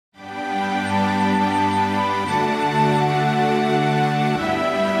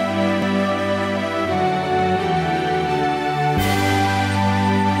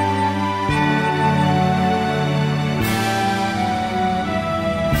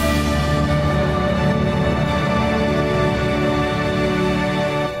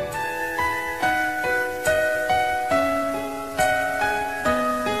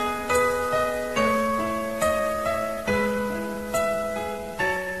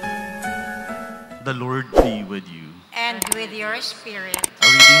The Lord be with you. And with your spirit. A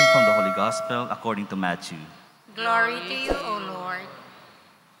reading from the Holy Gospel according to Matthew. Glory to you, O Lord.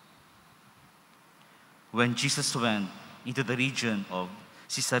 When Jesus went into the region of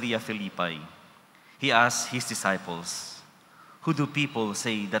Caesarea Philippi, he asked his disciples, "Who do people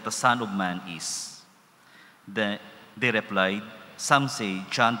say that the Son of Man is?" They replied, "Some say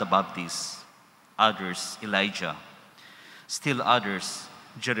John the Baptist, others Elijah, still others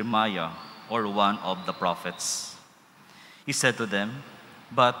Jeremiah or one of the prophets." He said to them,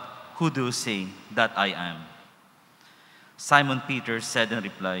 "But who do you say that I am?" Simon Peter said in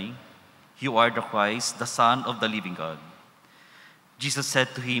reply, "You are the Christ, the Son of the living God." Jesus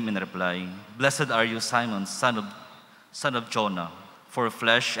said to him in reply, "Blessed are you, Simon, son of Jonah, for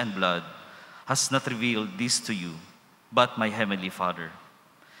flesh and blood has not revealed this to you, but my heavenly Father.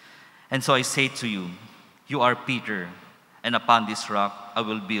 And so I say to you, you are Peter, and upon this rock I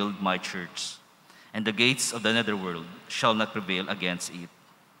will build my church, and the gates of the netherworld shall not prevail against it.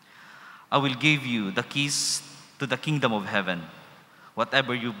 I will give you the keys to the kingdom of heaven.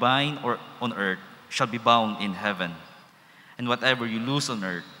 Whatever you bind on earth shall be bound in heaven, and whatever you loose on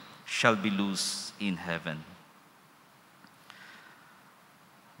earth shall be loosed in heaven."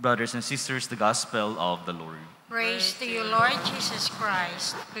 Brothers and sisters, the Gospel of the Lord. Praise to you, Lord Jesus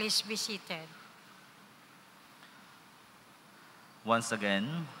Christ. Please be seated. Once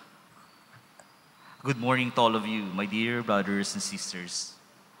again, good morning to all of you, my dear brothers and sisters.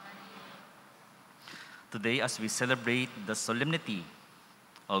 Today, as we celebrate the solemnity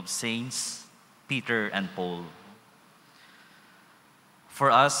of Saints Peter and Paul, for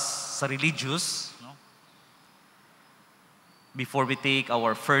us, sa religious, before we take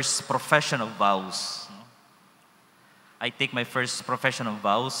our first profession of vows, I take my first profession of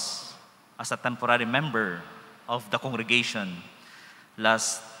vows as a temporary member of the congregation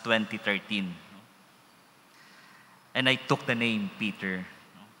last 2013. And I took the name Peter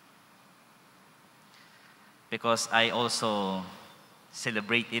because I also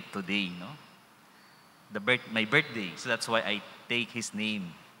celebrate it today, my birthday. So that's why I take his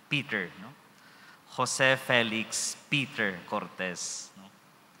name, Peter. Jose Felix Peter Cortez.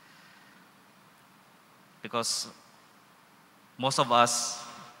 Because most of us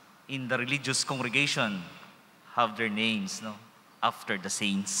in the religious congregation have their names after the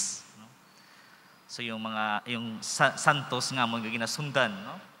saints. So yung santos nga mga ginasundan.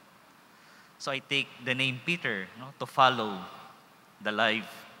 So I take the name Peter to follow the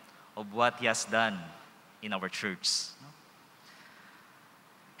life of what he has done in our church.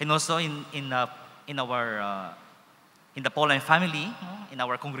 And also in the Pauline family, in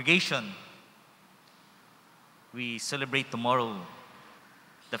our congregation, we celebrate tomorrow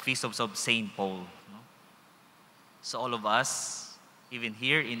the feast of Saint Paul. So all of us, even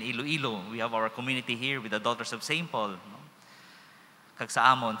here in Iloilo, we have our community here with the Daughters of Saint Paul. Kag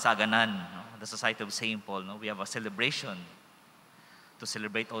sa amon, sa Aganan, the Society of Saint Paul, we have a celebration to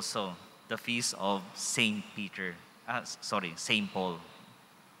celebrate also the feast of Saint Paul.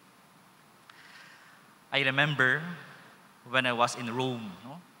 I remember when I was in Rome,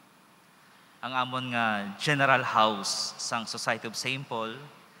 ang amon nga general house sang Society of Saint Paul,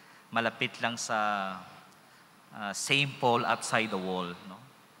 malapit lang sa Saint Paul outside the wall.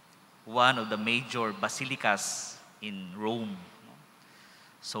 One of the major basilicas in Rome.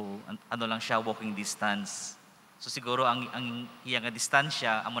 So, ano lang siya, walking distance. So siguro ang iyang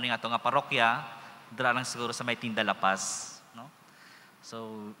distansya, amo ni nga nga parokya, dira lang siguro sa may Tindalapas.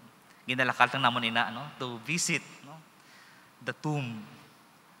 So, ginalakal lang namon ina to visit the tomb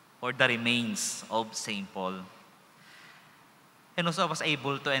or the remains of Saint Paul. And also I was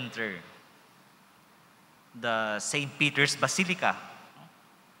able to enter the St. Peter's Basilica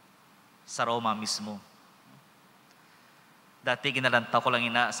sa Roma mismo. Dati ginalantaw ko lang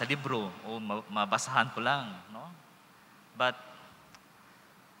ina sa libro o mabasahan ko lang. But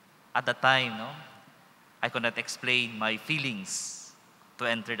at that time, I could not explain my feelings to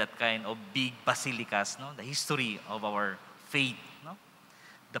enter that kind of big basilicas, the history of our faith,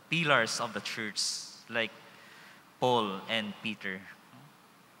 the pillars of the church, like Paul and Peter.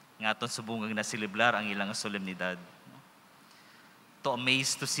 Nga itong subungang nasiliblar ang ilang solemnidad. To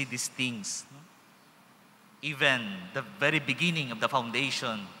amaze to see these things. Even the very beginning of the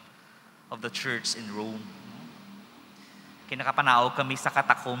foundation of the church in Rome. Kinakapanao kami sa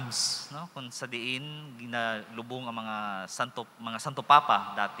catacombs, kung sa diin ginalubong ang mga santo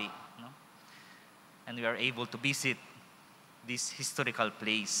papa dati, and we are able to visit this historical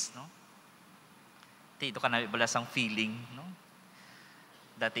place, Ito ka na balasang feeling,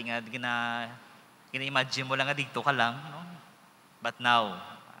 Dati nga gina-imagine mo lang nga dito ka lang, But now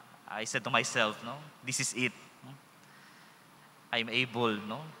I said to myself, no, this is it. No? I'm able,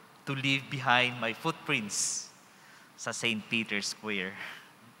 no, to leave behind my footprints sa St. Peter's Square.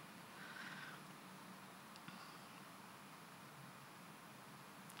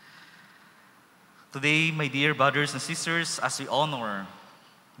 Today, my dear brothers and sisters, as we honor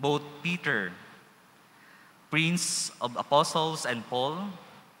both Peter, Prince of Apostles, and Paul,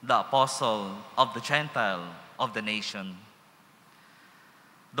 the Apostle of the Gentile of the nation,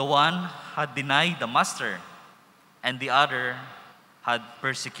 the one had denied the Master, and the other had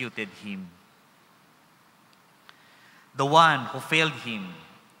persecuted him. The one who failed him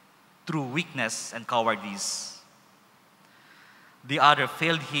through weakness and cowardice. The other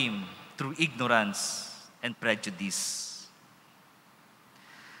failed him through ignorance and prejudice.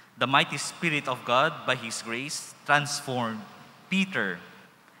 The mighty Spirit of God, by His grace, transformed Peter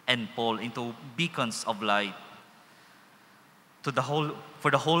and Paul into beacons of light for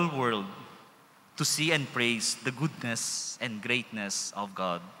the whole world to see and praise the goodness and greatness of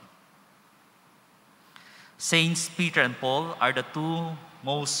God. Saints Peter and Paul are the two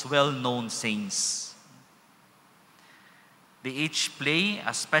most well-known saints. They each play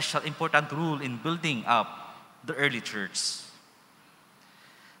a special important role in building up the early church.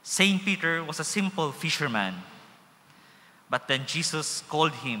 Saint Peter was a simple fisherman, but then Jesus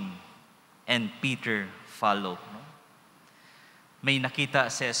called him and Peter followed. No? May nakita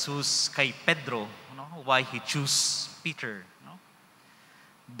si Jesus kay Pedro, no? Why he chose Peter. No?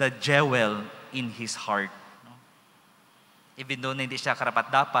 The jewel in his heart. No? Even though hindi siya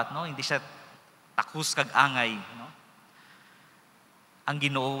karapat-dapat, no? Hindi siya takus kag angay. No? Ang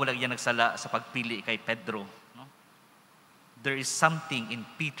Ginoo wala niya nagsala sa pagpili kay Pedro. No? There is something in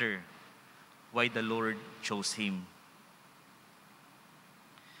Peter why the Lord chose him.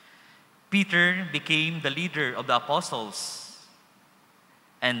 Peter became the leader of the apostles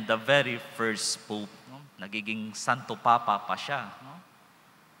and the very first pope. No? Nagiging Santo Papa pa siya. No?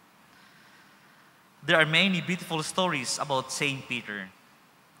 There are many beautiful stories about Saint Peter.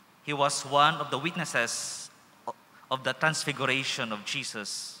 He was one of the witnesses of the transfiguration of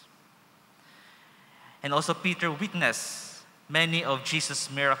Jesus. And also Peter witnessed many of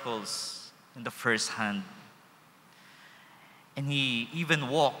Jesus' miracles in the first hand. And he even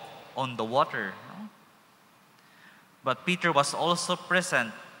walked on the water. No? But Peter was also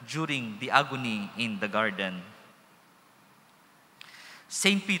present during the agony in the garden.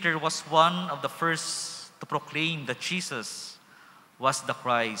 Saint Peter was one of the first to proclaim that Jesus was the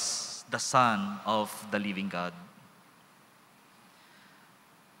Christ, the Son of the living God.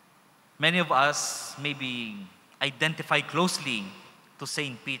 Many of us maybe identify closely to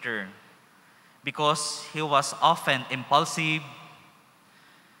Saint Peter because he was often impulsive,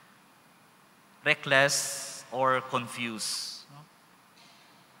 reckless, or confused.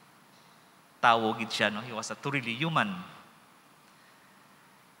 Tawagid siya, no? He was a truly human.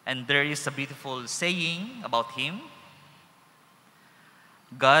 And there is a beautiful saying about him.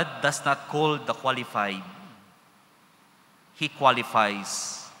 God does not call the qualified. He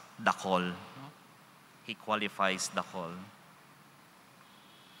qualifies the call. He qualifies the call.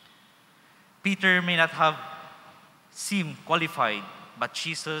 Peter may not have seemed qualified, but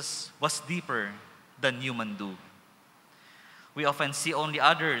Jesus was deeper than human do. We often see only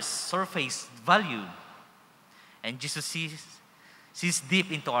others' surface value, and Jesus sees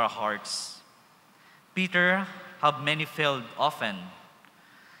deep into our hearts. Peter had many failed often.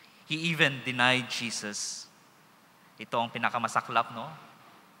 He even denied Jesus. Ito ang pinakamasaklap, no?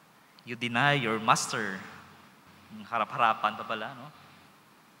 You deny your master. Harap-harapan pa pala, no?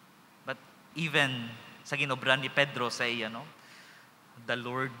 But even sa ginobran ni Pedro sa iya, no? The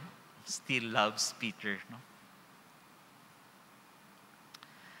Lord still loves Peter, no?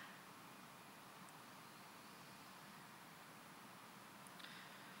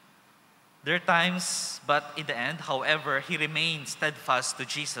 There are times, but in the end, however, he remained steadfast to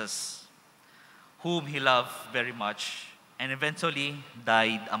Jesus, whom he loved very much, and eventually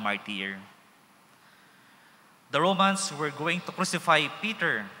died a martyr. The Romans were going to crucify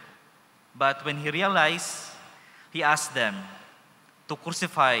Peter, but when he realized, he asked them to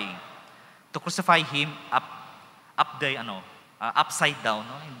crucify him upside down.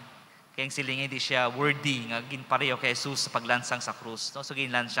 No? Kaya siling hindi siya worthy nga ginpareho kay Jesus sa paglansang sa krus. No? So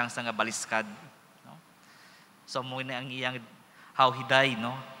ginlansang sa nga baliskad. No? So mo na ang iyang how he died,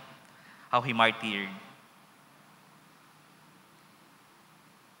 no? How he martyred.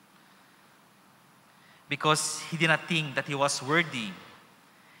 Because he did not think that he was worthy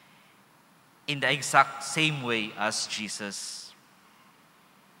in the exact same way as Jesus.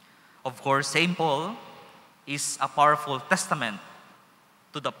 Of course, St. Paul is a powerful testament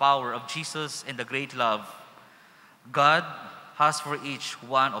to the power of Jesus and the great love God has for each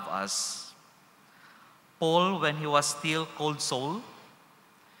one of us. Paul, when he was still called Saul,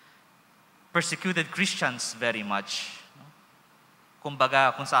 persecuted Christians very much.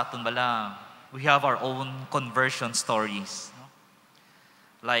 Kumbaga, kung sa aton bala, we have our own conversion stories.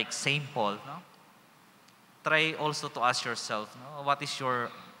 Like Saint Paul. Try also to ask yourself, what is your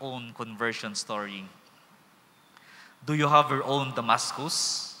own conversion story? Do you have your own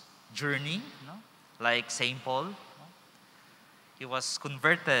Damascus journey? Like Saint Paul? He was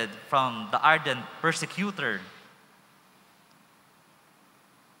converted from the ardent persecutor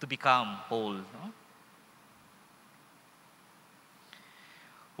to become Paul.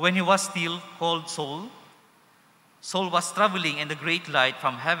 When he was still called Saul, Saul was traveling in the great light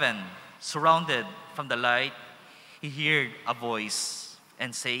from heaven. Surrounded from the light, he heard a voice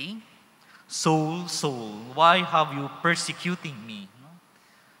and saying, Saul, Saul, why have you persecuting me?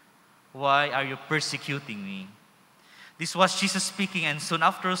 Why are you persecuting me? This was Jesus speaking, and soon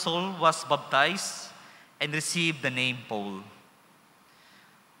after Saul was baptized and received the name Paul.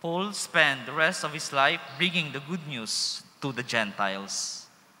 Paul spent the rest of his life bringing the good news to the Gentiles.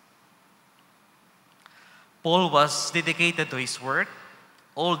 Paul was dedicated to his work.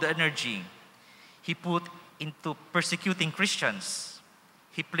 All the energy he put into persecuting Christians,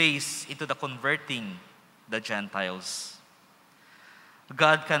 he placed into the converting the Gentiles.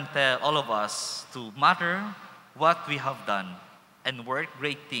 God can tell all of us to matter what we have done and work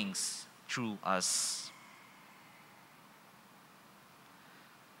great things through us.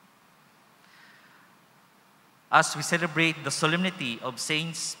 As we celebrate the solemnity of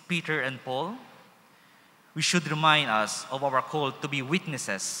Saints Peter and Paul, we should remind us of our call to be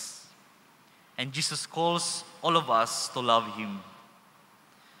witnesses. And Jesus calls all of us to love Him,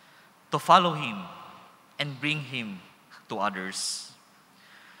 to follow Him, and bring Him to others.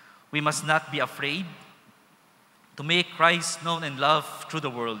 We must not be afraid to make Christ known and loved through the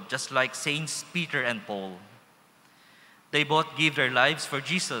world, just like Saints Peter and Paul. They both gave their lives for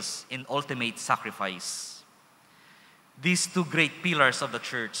Jesus in ultimate sacrifice. These two great pillars of the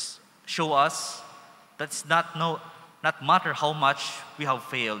church show us that it's not matter how much we have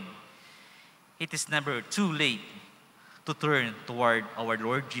failed, it is never too late to turn toward our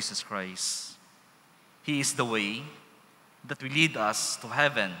Lord Jesus Christ. He is the way that will lead us to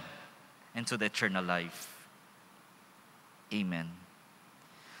heaven and to the eternal life. Amen.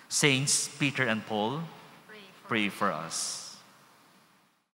 Saints Peter and Paul, pray for us.